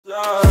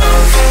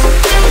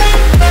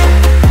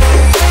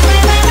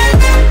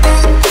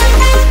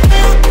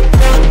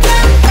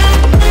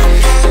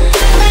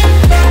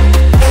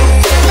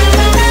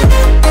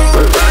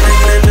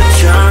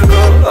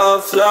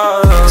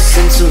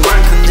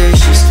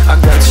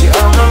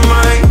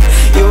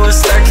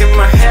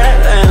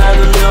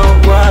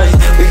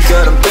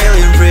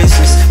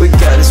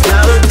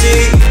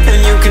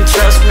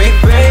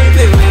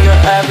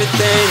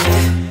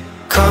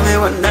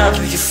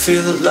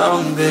feel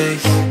alone, babe.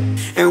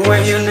 And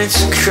when you need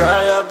to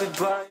cry, I'll be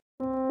by.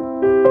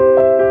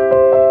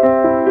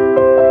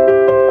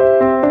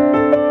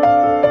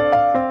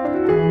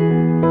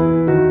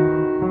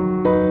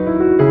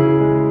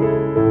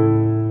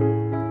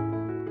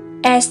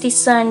 As the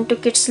sun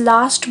took its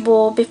last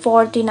bow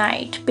before the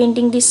night,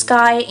 painting the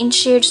sky in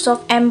shades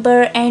of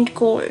amber and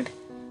gold,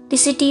 the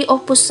city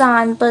of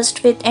Busan buzzed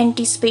with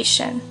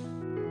anticipation.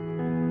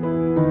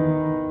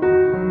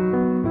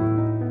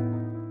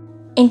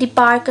 In the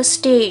Park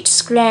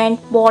Estate's grand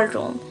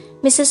ballroom,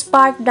 Mrs.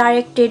 Park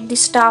directed the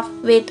staff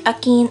with a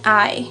keen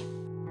eye.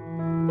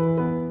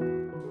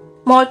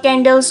 "More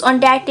candles on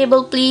that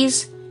table,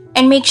 please,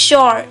 and make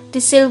sure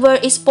the silver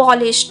is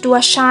polished to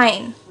a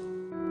shine,"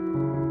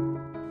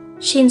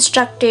 she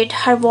instructed,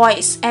 her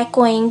voice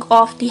echoing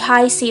off the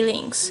high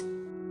ceilings.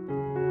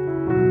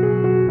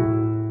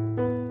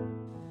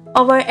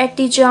 Over at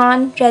the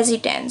John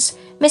residence,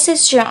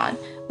 Mrs. John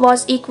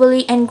was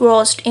equally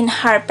engrossed in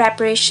her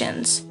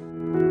preparations.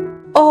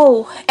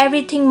 "Oh,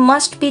 everything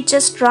must be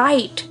just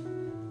right,"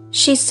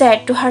 she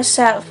said to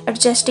herself,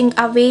 adjusting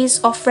a vase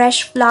of fresh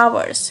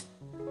flowers.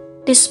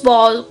 "This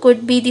ball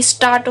could be the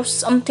start of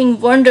something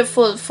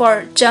wonderful for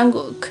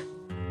Jungkook."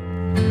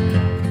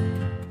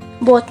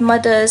 Both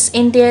mothers,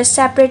 in their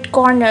separate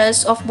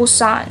corners of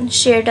Busan,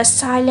 shared a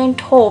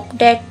silent hope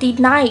that the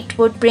night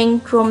would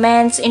bring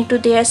romance into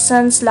their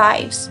sons'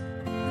 lives.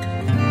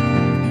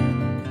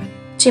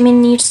 Jimin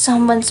needs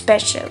someone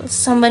special,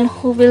 someone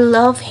who will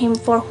love him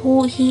for who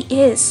he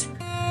is,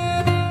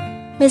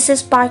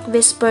 Mrs. Park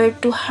whispered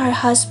to her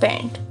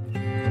husband.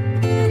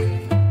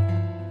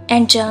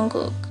 And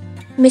Jungkook,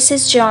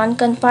 Mrs. John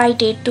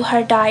confided to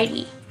her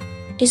diary,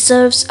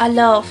 deserves a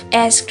love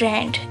as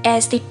grand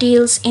as the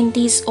tales in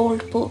these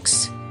old books.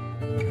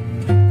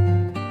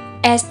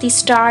 As the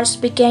stars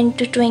began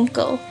to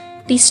twinkle,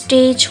 the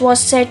stage was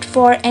set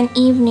for an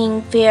evening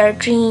where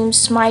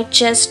dreams might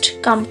just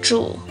come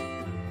true.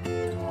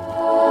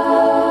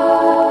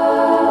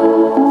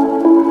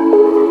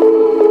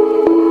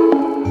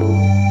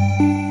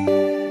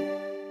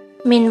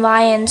 Min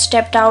Wayan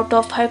stepped out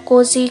of her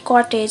cozy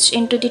cottage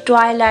into the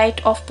twilight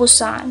of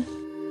Busan.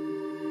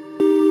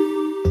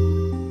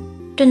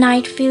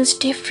 "Tonight feels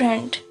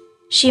different,"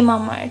 she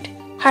murmured,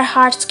 her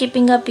heart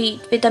skipping a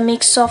beat with a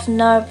mix of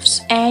nerves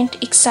and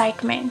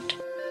excitement.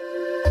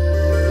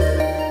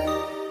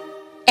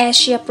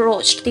 As she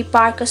approached the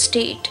Park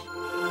Estate,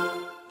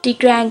 the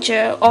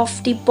grandeur of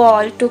the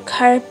ball took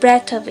her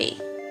breath away.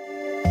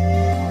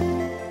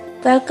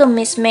 "Welcome,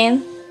 Miss Min,"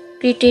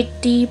 greeted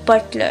the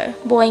butler,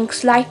 bowing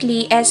slightly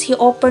as he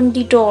opened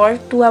the door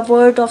to a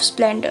world of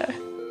splendor.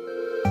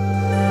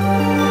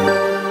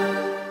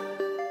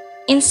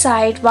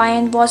 Inside,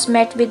 Wayan was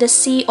met with a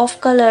sea of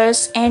colors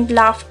and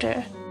laughter.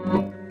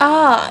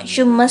 "Ah,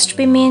 you must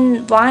be Min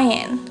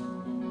Wayan.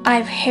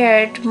 I've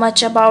heard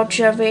much about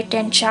your wit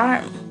and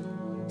charm,"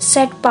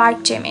 said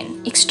Park Jimin,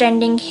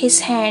 extending his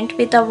hand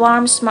with a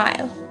warm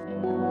smile.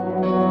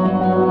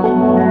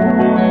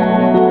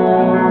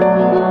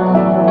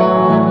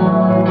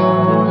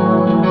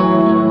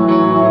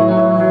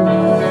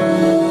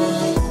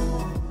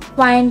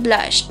 Wayan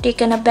blushed,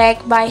 taken aback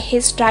by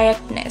his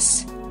directness.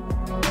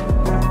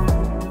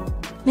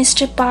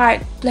 "Mr. Park,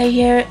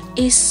 pleasure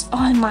is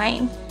all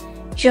mine.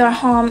 Your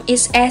home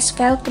is as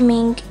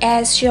welcoming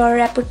as your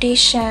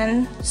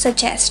reputation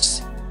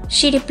suggests,"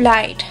 she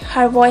replied,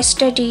 her voice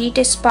steady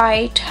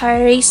despite her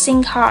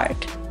racing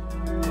heart.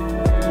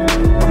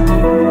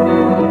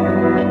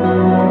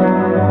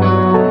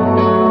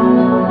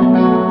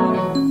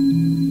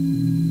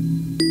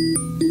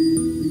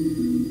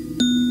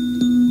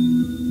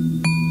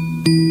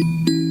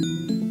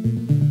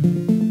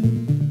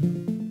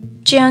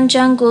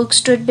 Jungkook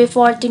stood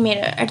before the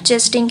mirror,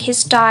 adjusting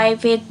his tie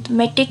with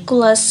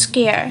meticulous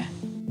care.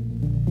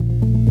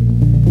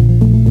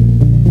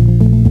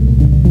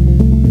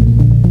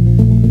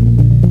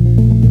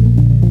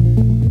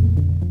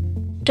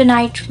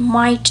 "Tonight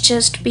might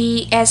just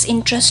be an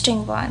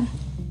interesting one,"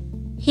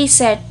 he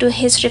said to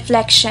his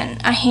reflection,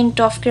 a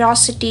hint of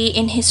curiosity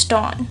in his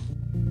tone.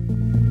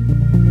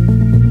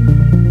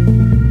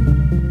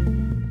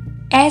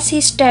 As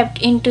he stepped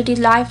into the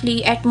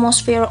lively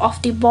atmosphere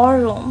of the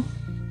ballroom,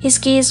 his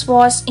gaze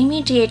was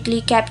immediately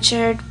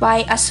captured by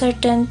a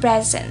certain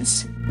presence.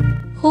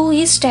 "Who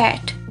is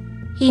that?"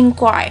 he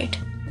inquired,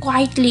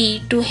 quietly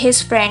to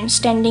his friend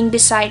standing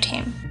beside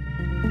him.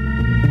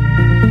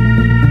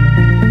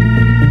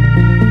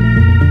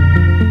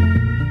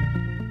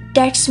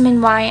 "That's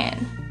Min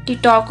Wayan, the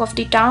talk of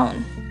the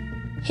town,"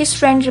 his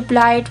friend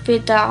replied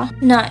with a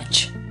nudge.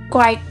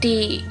 "Quite the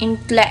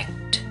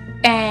intellect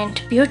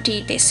and beauty,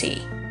 they say."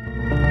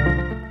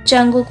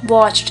 Jungkook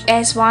watched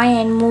as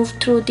Wayan moved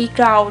through the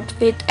crowd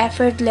with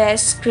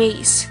effortless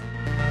grace.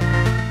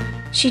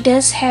 "She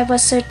does have a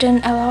certain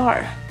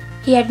allure,"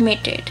 he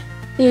admitted,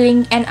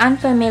 feeling an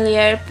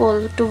unfamiliar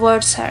pull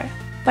towards her.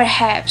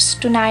 "Perhaps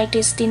tonight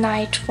is the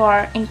night for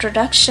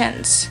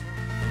introductions."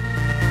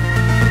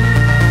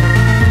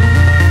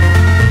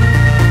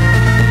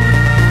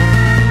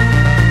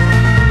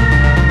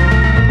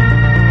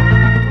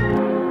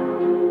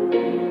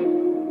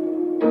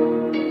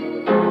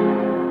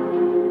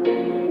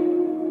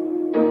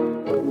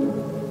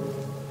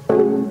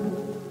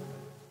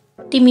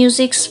 The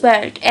music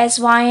swelled as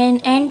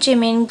Ryan and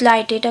Jimin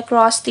glided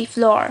across the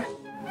floor.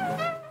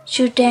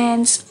 "You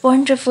dance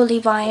wonderfully,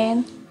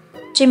 Ryan,"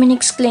 Jimin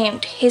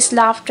exclaimed, his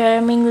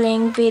laughter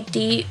mingling with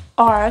the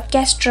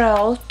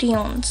orchestral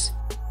tunes.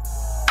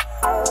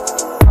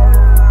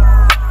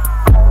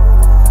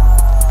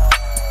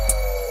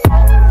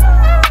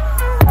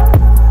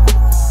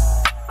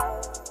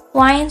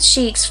 Ryan's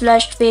cheeks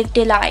flushed with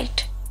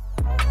delight.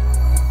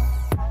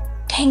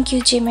 "Thank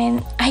you, Jimin.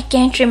 I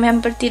can't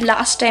remember the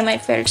last time I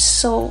felt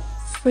so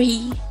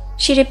free,"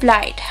 she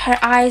replied, her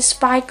eyes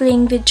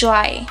sparkling with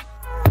joy.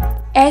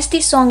 As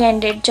the song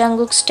ended,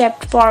 Jungkook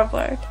stepped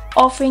forward,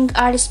 offering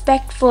a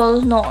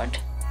respectful nod.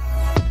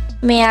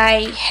 "May I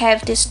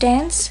have this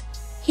dance?"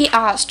 he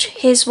asked,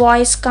 his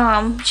voice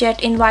calm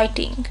yet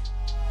inviting.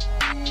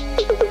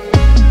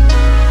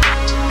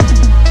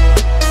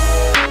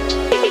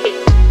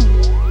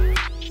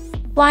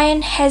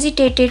 Ryan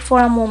hesitated for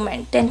a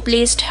moment, then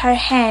placed her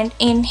hand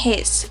in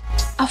his.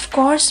 "Of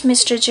course,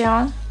 Mr.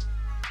 John,"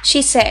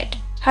 she said,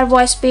 her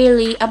voice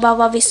barely above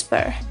a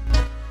whisper.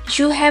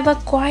 "You have a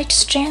quiet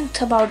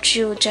strength about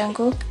you,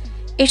 Jungkook.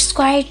 It's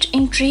quite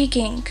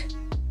intriguing,"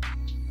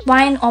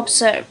 Ryan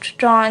observed,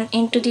 drawn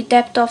into the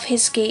depth of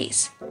his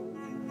gaze.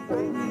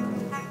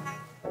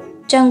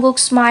 Jungkook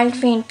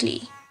smiled faintly.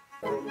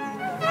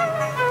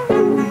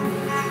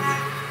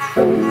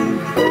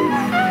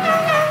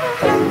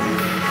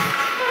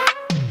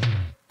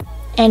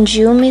 "And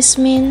you, Miss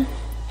Min,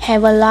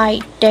 have a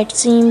light that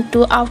seemed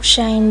to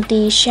outshine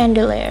the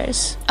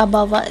chandeliers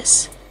above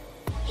us,"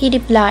 he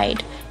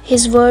replied,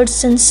 his words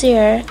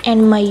sincere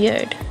and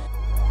measured.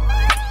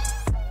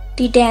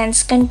 The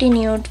dance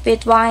continued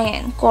with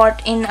Ryan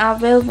caught in a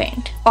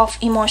whirlwind of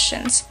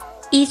emotions,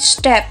 each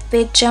step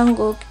with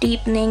Jungkook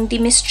deepening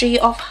the mystery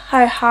of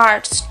her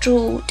heart's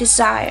true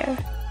desire.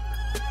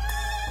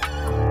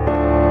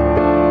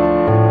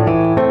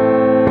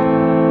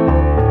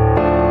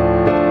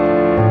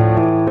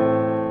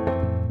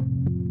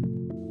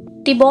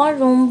 The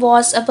ballroom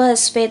was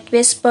abuzz with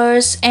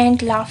whispers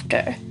and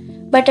laughter,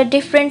 but a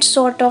different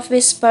sort of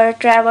whisper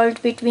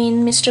traveled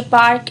between Mr.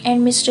 Park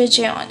and Mr.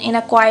 Jeon in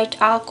a quiet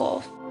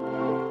alcove.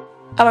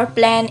 "Our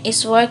plan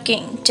is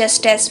working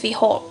just as we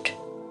hoped,"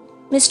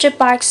 Mr.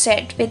 Park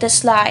said with a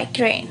sly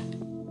grin.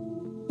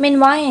 "Min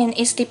Ryan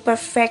is the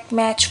perfect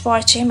match for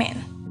Jimin."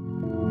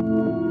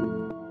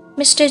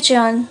 Mr.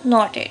 Jeon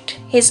nodded,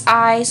 his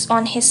eyes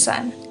on his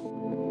son.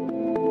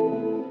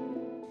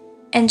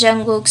 And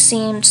Jungkook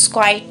seemed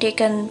quite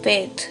taken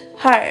with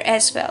her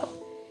as well.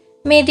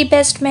 May the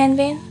best man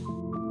win.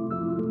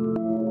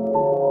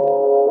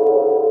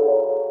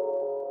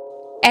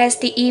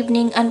 As the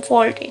evening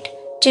unfolded,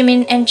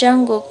 Jimin and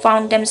Jungkook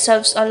found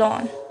themselves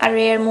alone, a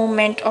rare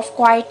moment of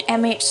quiet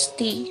amidst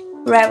the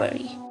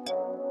revelry.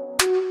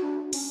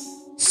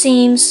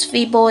 "Seems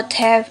we both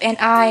have an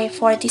eye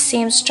for the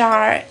same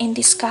star in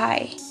the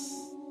sky,"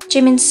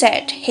 Jimin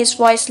said, his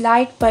voice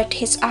light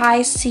but his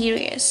eyes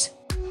serious.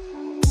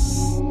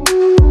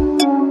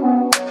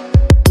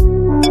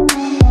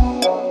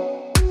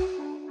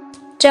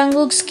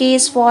 Jungkook's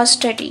gaze was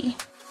steady.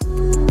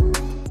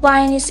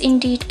 "Wine is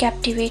indeed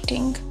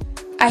captivating.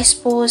 I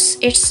suppose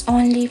it's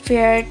only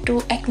fair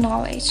to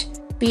acknowledge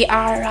we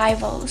are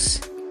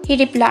rivals," he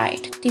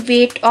replied, the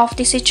weight of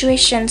the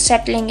situation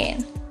settling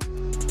in.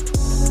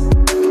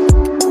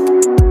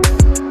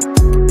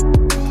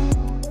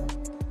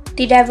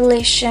 The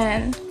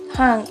revelation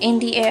hung in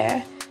the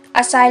air,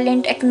 a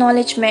silent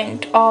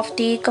acknowledgement of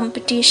the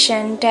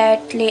competition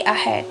that lay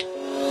ahead.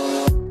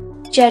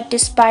 Yet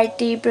despite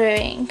the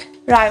brewing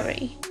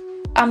rivalry,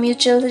 a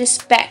mutual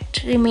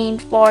respect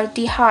remained, for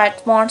the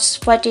heart wants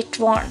what it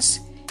wants,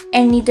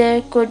 and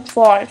neither could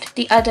fault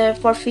the other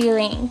for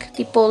feeling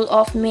the pull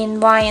of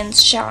Min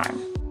Ryan's charm.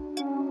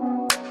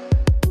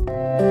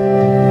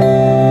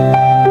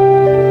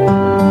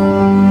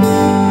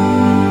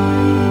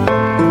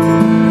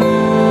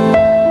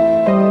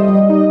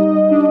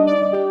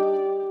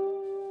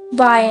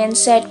 Ryan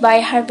sat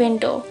by her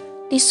window,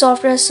 the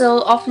soft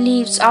rustle of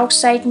leaves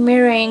outside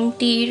mirroring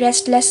the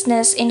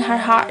restlessness in her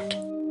heart.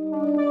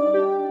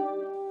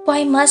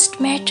 "Why must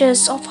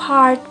matters of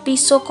heart be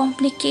so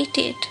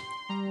complicated?"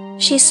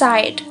 She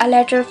sighed, a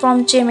letter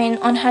from Jimin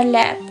on her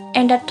lap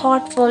and a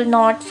thoughtful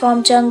note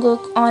from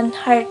Jungkook on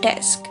her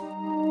desk.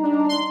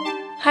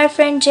 Her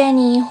friend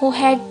Jenny, who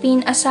had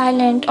been a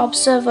silent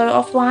observer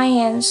of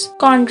Ryan's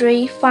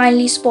quandary,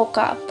 finally spoke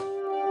up.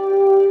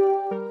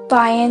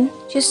 "Ryan,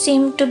 you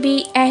seem to be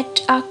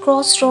at a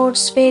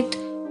crossroads with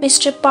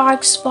Mr.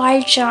 Park's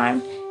wild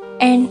charm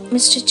and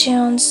Mr.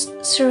 Jeon's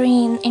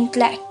serene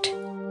intellect."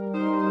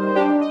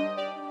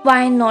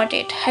 Ryan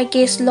nodded, her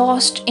gaze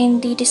lost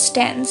in the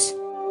distance.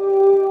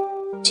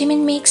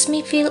 "Jimin makes me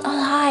feel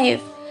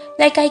alive,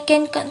 like I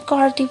can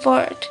conquer the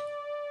world,"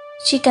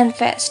 she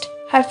confessed,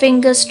 her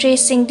fingers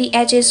tracing the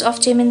edges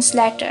of Jimin's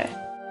letter.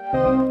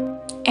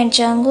 "And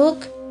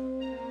Jungkook?"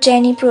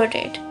 Jenny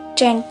prodded,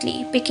 gently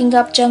picking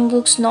up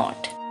Jungkook's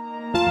note.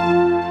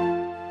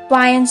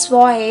 Ryan's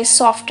voice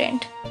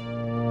softened.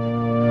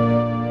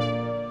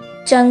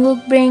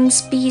 "Jungkook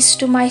brings peace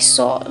to my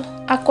soul,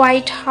 a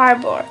quiet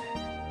harbor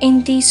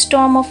in the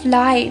storm of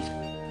life,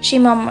 she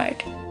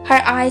murmured,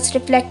 her eyes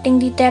reflecting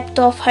the depth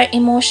of her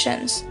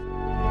emotions.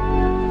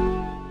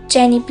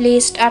 Jenny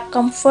placed a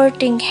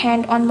comforting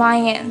hand on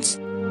Vian's.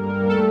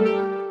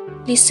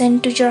 Listen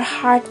to your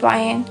heart,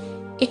 Vian.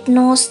 It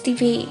knows the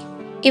way,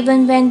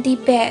 even when the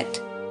path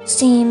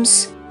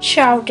seems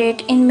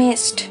shrouded in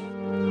mist.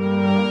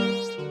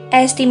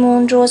 As the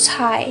moon rose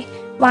high,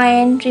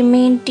 Vian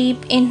remained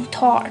deep in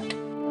thought.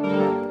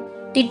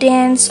 The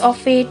dance of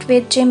fate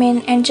with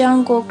Jimin and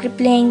Jungkook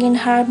replaying in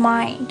her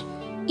mind,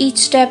 each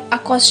step a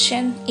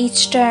question,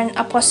 each turn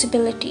a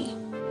possibility.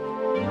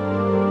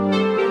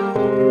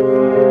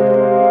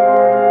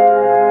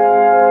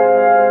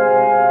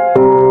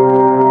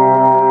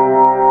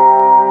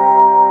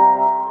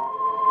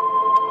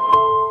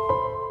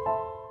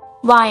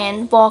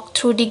 Vian walked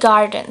through the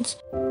gardens,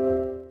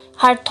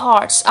 her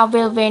thoughts a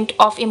whirlwind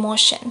of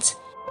emotions.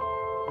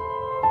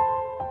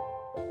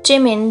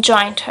 Jimin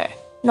joined her,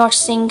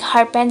 noticing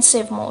her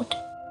pensive mood.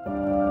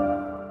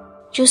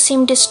 You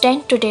seem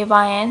distant today,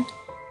 Vian.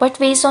 What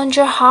weighs on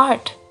your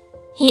heart?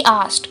 He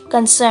asked,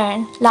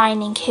 concern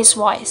lining his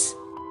voice.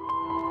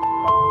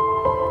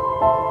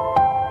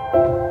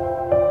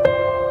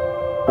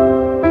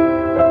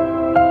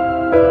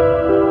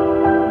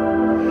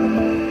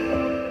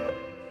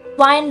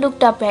 Vian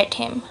looked up at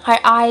him, her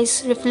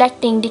eyes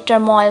reflecting the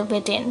turmoil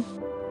within.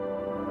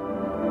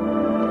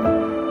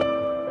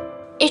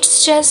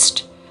 It's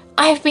just,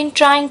 I've been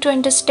trying to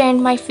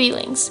understand my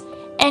feelings,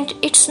 and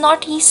it's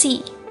not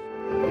easy,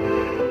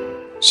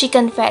 she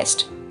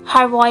confessed,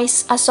 her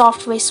voice a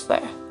soft whisper.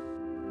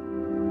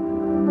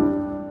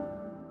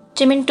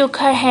 Jimin took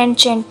her hand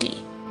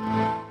gently.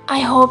 I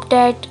hope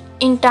that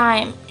in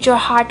time your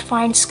heart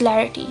finds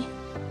clarity.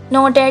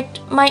 Know that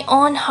my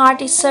own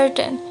heart is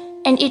certain,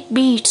 and it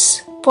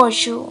beats for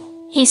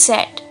you, he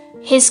said,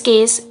 his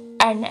gaze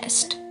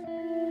earnest.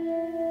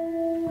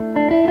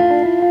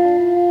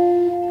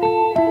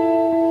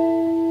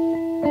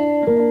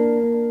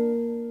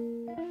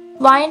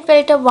 Vian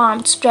felt a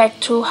warmth spread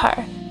through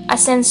her, a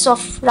sense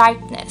of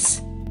rightness.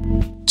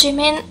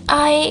 Jimin,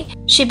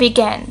 she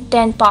began,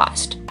 then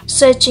paused,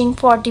 searching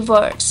for the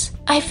words.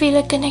 I feel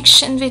a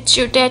connection with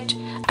you that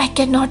I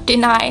cannot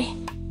deny.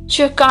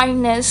 Your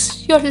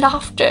kindness, your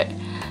laughter,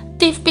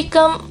 they've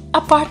become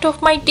a part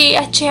of my day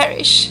I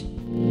cherish.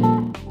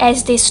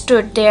 As they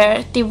stood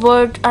there, the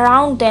world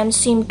around them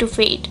seemed to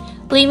fade,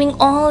 leaving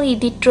only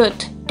the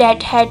truth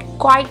that had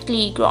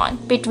quietly grown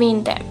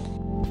between them.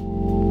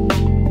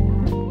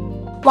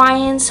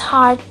 Vian's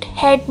heart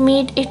had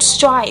made its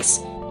choice.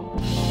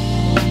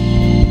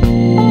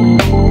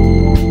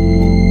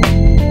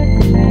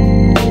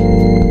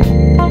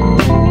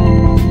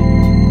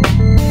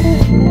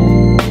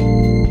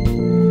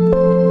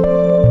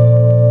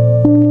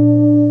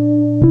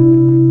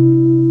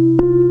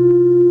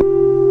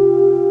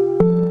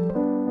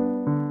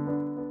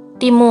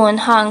 The moon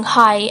hung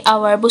high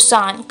over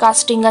Busan,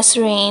 casting a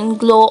serene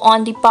glow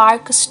on the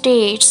park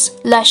stage's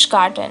lush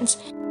gardens.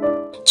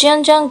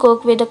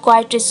 Jungkook, with a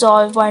quiet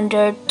resolve,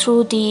 wandered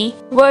through the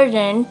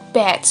verdant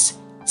paths,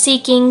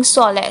 seeking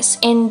solace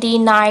in the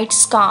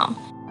night's calm.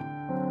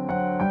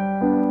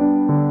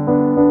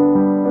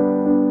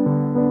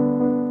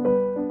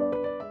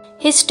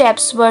 His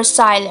steps were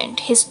silent,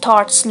 his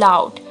thoughts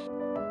loud.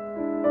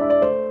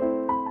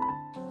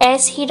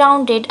 As he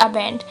rounded a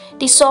bend,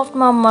 the soft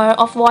murmur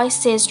of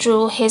voices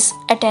drew his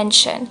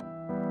attention.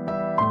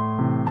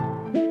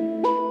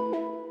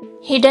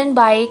 Hidden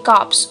by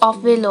copses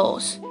of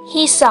willows,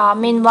 he saw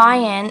Min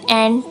Vian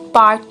and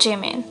Park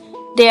Jimin,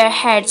 their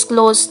heads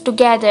close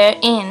together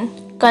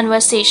in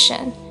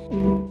conversation.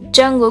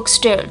 Jungkook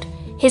stilled,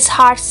 his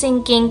heart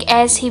sinking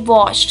as he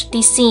watched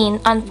the scene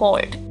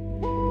unfold.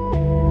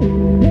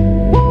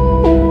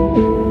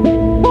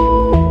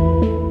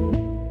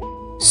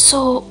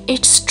 So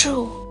it's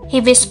true,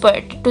 he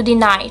whispered to the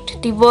night,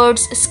 the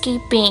words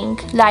escaping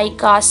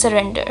like a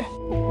surrender.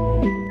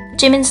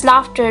 Jimin's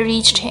laughter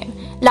reached him,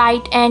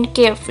 light and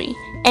carefree,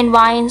 and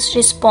Vian's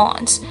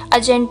response, a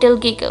gentle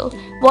giggle,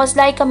 was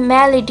like a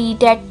melody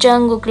that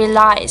Jungkook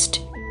realized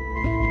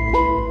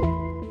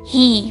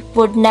he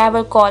would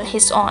never call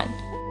his own.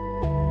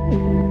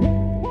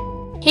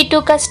 He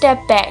took a step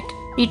back,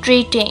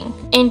 retreating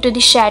into the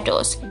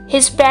shadows,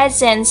 his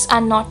presence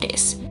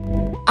unnoticed.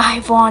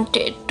 I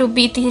wanted to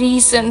be the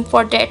reason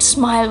for that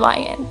smile,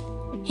 Vian,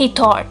 he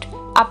thought,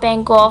 a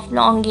pang of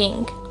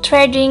longing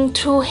threading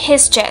through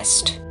his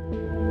chest.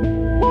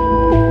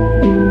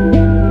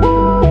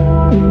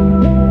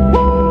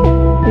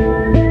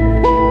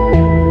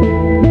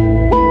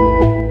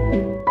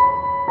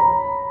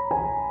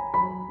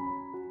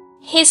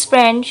 His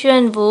friend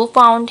Hyunwoo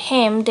found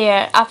him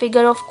there, a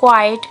figure of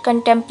quiet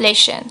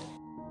contemplation.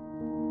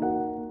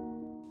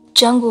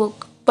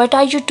 Jungkook, what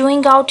are you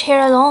doing out here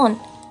alone?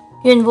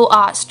 Hyunwoo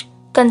asked,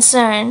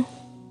 concern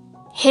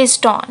his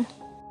tone.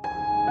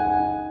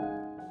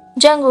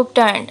 Jungkook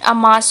turned, a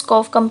mask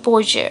of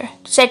composure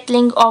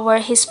settling over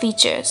his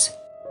features.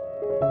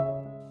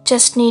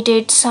 Just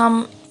needed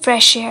some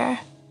fresh air,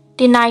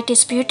 The night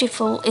is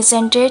beautiful,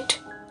 isn't it?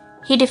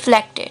 He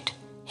deflected,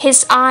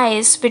 his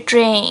eyes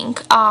betraying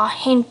a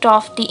hint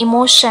of the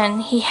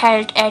emotion he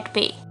held at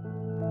bay.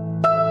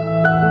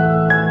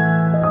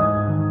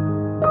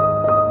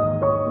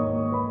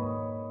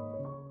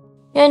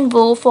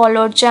 Yeonwoo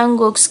followed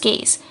Jungkook's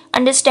gaze,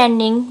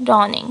 understanding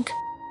dawning.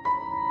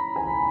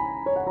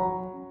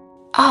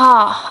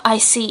 Ah, I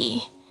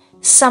see.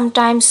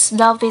 Sometimes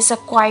love is a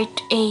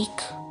quiet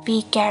ache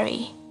we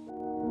carry,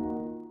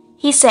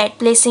 he said,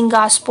 placing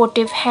a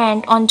sportive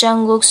hand on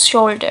Jungkook's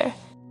shoulder.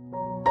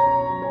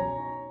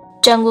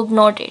 Jungkook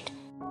nodded,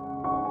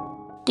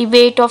 the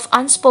weight of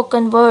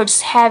unspoken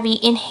words heavy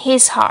in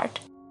his heart.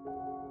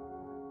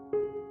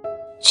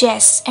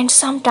 Yes, and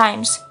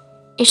sometimes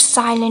it's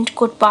silent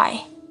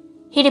goodbye,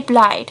 he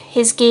replied,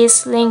 his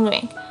gaze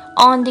lingering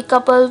on the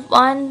couple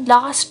one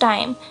last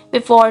time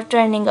before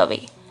turning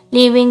away,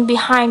 leaving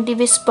behind the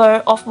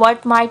whisper of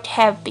what might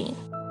have been.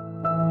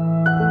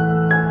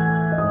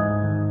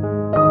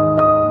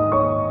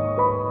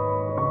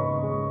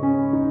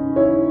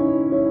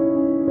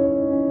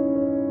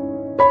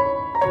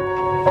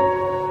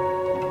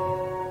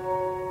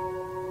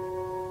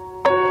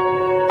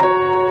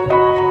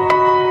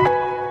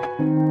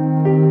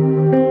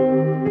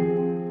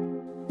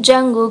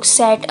 Jungkook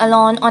sat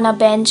alone on a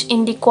bench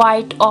in the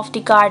quiet of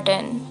the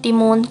garden, the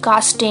moon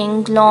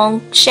casting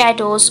long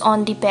shadows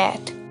on the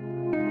path.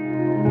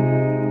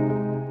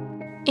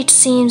 It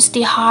seems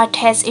the heart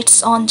has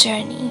its own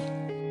journey,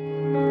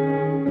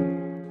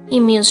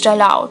 he mused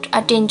aloud,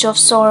 a tinge of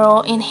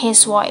sorrow in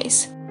his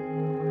voice.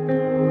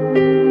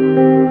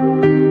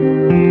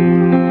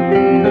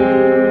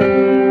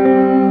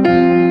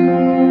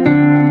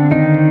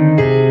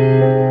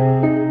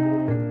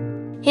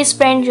 His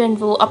friend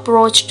Yeonwoo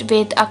approached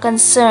with a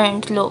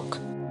concerned look.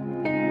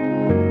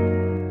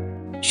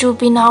 You've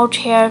been out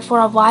here for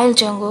a while,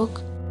 Jungkook.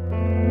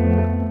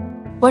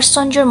 What's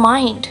on your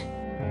mind?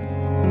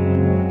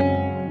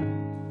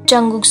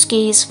 Jungkook's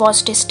gaze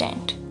was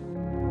distant.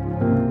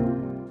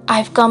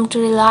 I've come to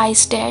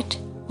realize that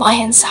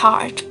Wyan's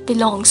heart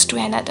belongs to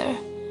another,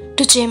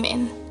 to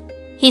Jimin,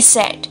 he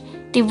said,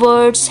 the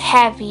words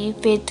heavy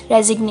with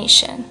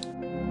resignation.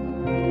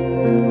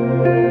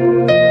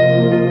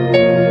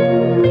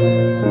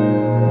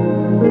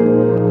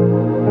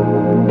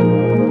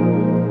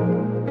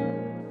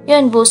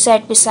 Yeonwoo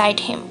sat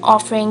beside him,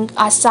 offering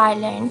a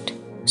silent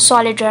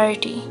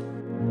solidarity.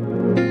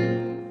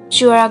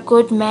 You are a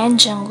good man,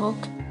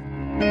 Jungkook.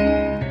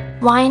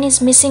 Wyan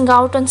is missing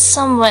out on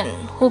someone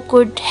who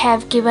could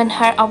have given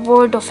her a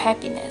world of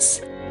happiness.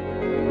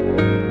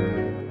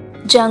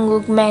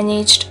 Jungkook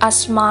managed a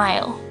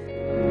smile.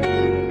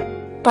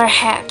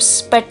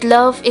 Perhaps, but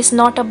love is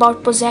not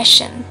about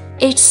possession.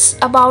 It's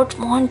about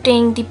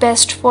wanting the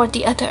best for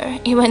the other,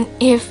 even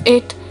if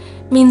it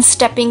means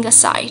stepping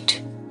aside,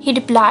 he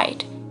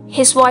replied,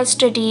 his voice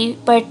steady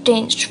but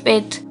tinged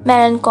with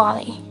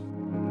melancholy.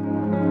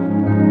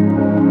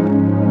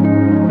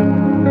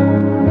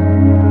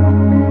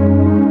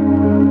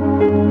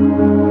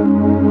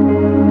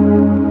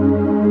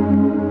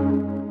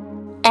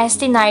 As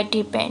the night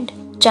deepened,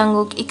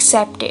 Jungkook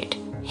accepted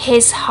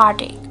his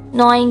heartache,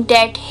 knowing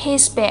that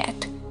his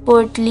path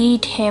would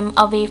lead him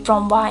away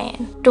from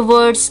Wyan,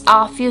 towards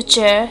a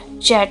future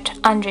yet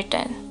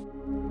unwritten.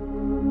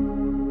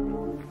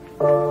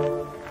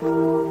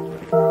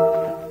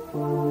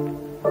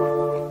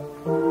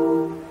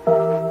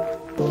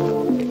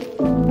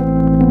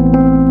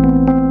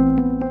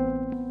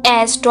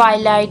 As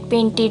twilight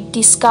painted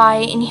the sky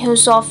in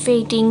hues of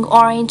fading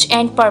orange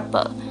and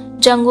purple,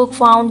 Jungkook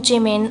found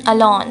Jimin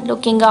alone,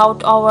 looking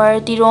out over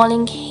the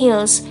rolling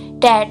hills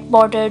that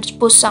bordered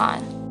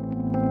Busan.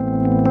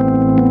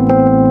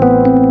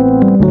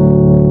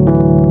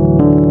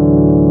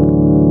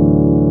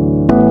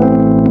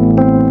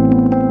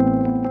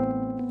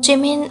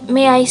 Jimin,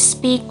 may I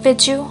speak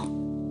with you?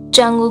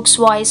 Jungkook's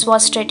voice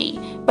was steady,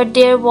 but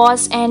there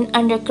was an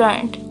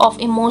undercurrent of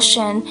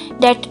emotion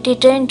that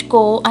didn't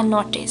go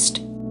unnoticed.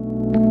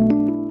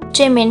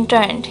 Jimin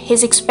turned,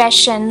 his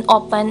expression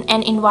open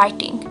and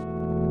inviting.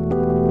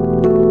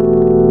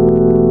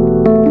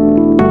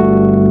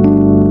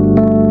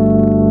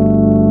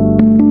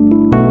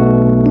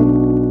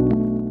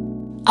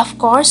 Of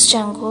course,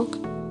 Jungkook.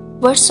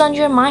 What's on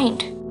your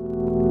mind?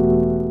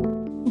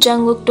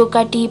 Jungkook took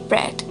a deep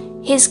breath,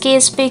 his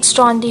gaze fixed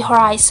on the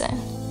horizon.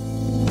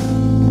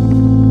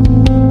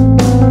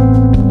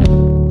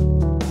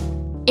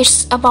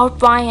 It's about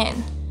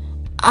Wyan.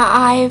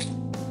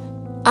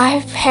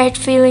 I've had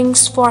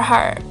feelings for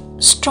her,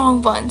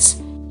 strong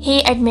ones,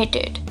 he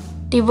admitted,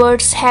 the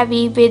words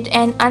heavy with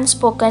an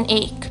unspoken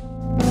ache.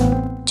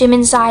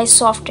 Jimin's eyes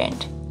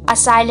softened, a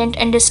silent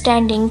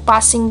understanding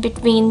passing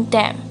between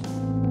them.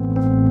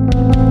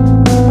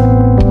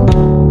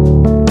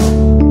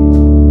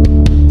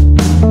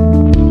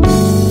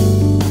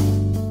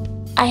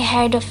 I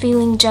had a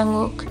feeling,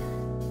 Jungkook.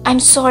 I'm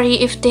sorry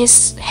if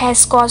this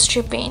has caused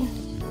you pain,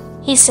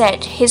 he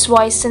said, his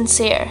voice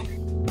sincere.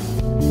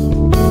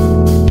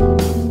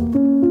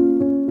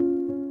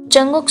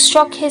 Jungkook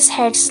shook his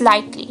head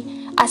slightly,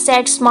 a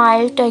sad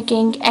smile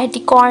tugging at the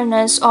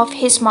corners of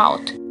his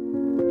mouth.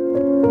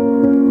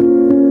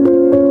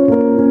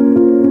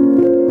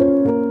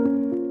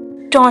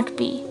 Don't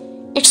be.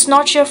 It's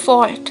not your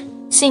fault.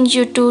 Seeing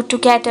you two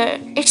together,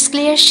 it's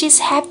clear she's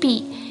happy,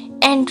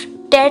 and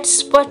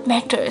that's what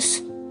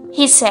matters,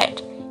 he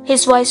said,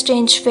 his voice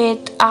tinged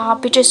with a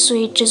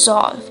bittersweet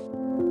resolve.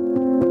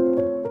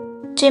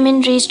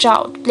 Jimin reached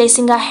out,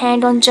 placing a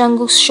hand on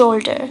Jungkook's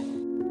shoulder.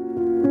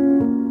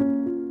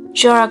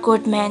 You're a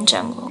good man,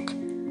 Jungkook,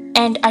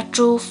 and a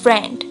true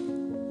friend.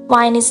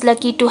 Wine is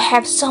lucky to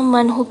have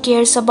someone who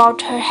cares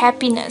about her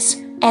happiness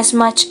as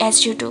much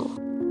as you do.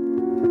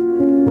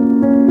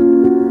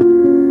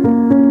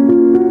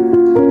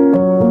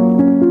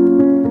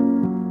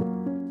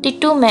 The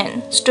two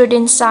men stood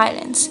in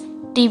silence,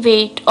 the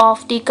weight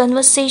of the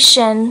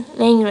conversation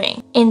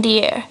lingering in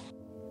the air.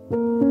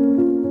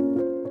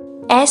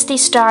 As the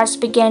stars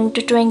began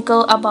to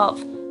twinkle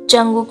above,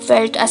 Jungkook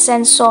felt a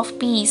sense of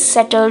peace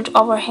settled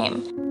over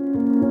him.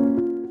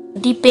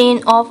 The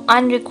pain of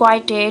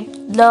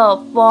unrequited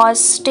love was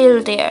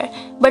still there,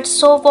 but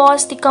so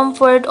was the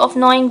comfort of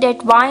knowing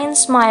that Ryan's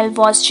smile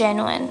was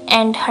genuine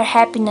and her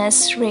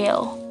happiness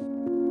real.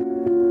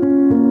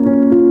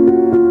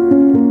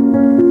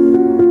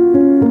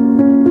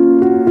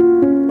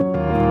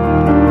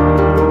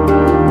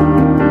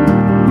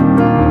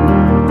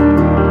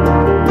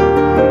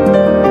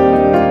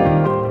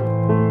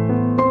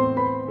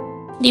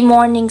 The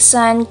morning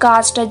sun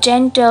cast a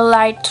gentle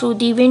light through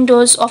the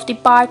windows of the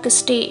Park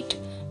Estate,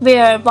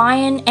 where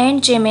Ryan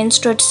and Jimin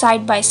stood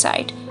side by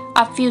side,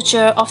 a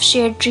future of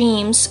shared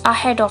dreams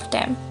ahead of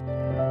them.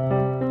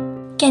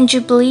 Can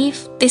you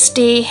believe this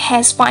day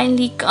has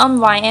finally come,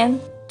 Ryan?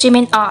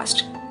 Jimin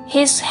asked,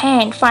 his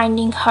hand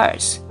finding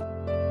hers.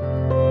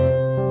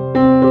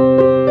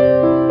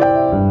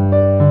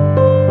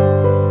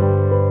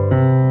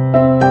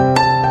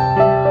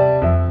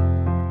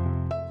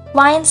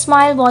 Ryan's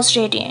smile was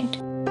radiant.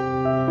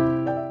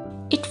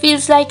 It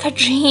feels like a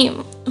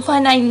dream,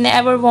 one I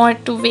never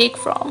want to wake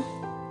from,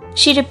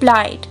 she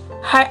replied,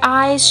 her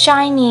eyes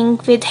shining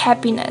with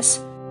happiness.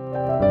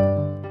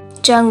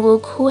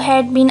 Jungkook, who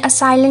had been a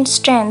silent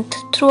strength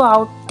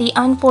throughout the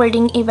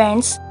unfolding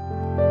events,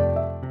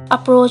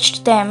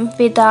 approached them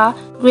with a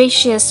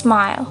gracious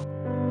smile.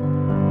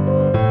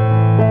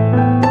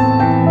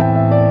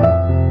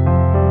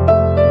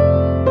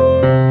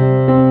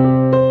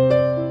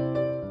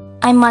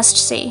 I must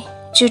say,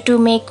 you two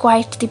make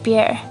quite the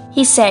pair,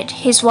 he said,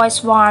 his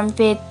voice warm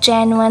with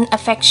genuine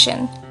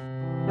affection.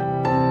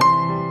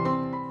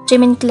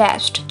 Jimin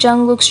clasped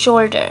Jungkook's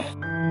shoulder,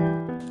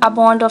 a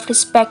bond of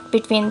respect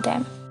between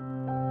them.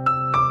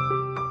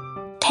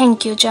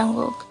 Thank you,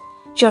 Jungkook.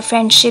 Your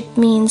friendship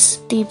means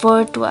the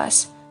world to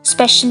us,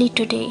 especially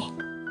today,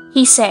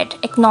 he said,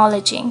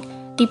 acknowledging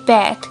the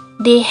path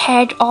they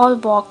had all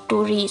walked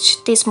to reach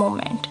this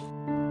moment.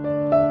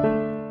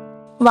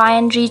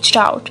 Ryan reached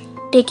out,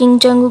 taking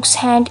Jungkook's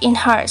hand in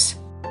hers.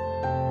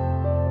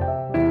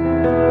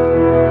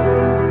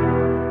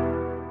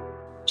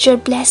 Your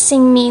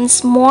blessing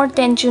means more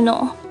than you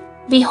know.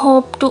 We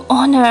hope to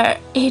honor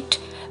it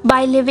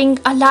by living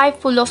a life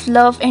full of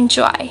love and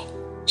joy,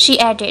 she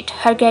added,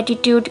 her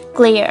gratitude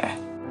clear.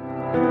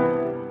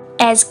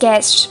 As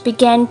guests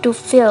began to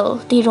fill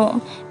the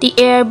room, the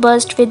air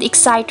buzzed with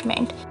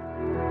excitement.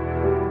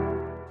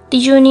 The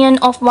union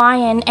of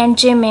Ryan and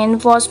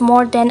Jimin was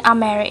more than a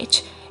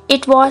marriage.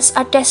 It was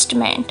a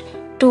testament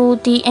to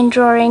the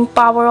enduring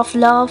power of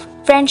love,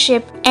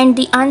 friendship, and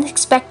the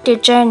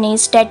unexpected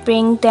journeys that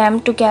bring them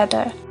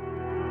together.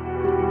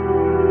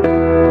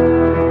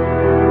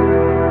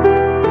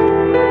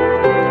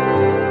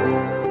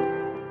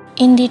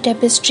 In the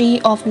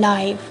tapestry of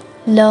life,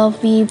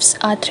 love weaves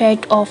a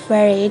thread of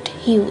varied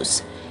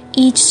hues,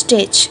 each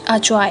stitch a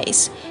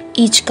choice,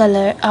 each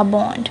color a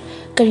bond,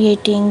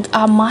 creating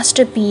a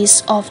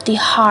masterpiece of the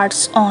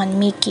heart's own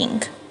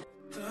making.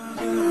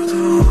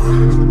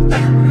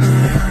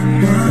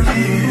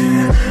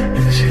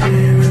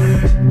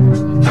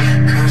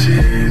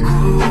 가지고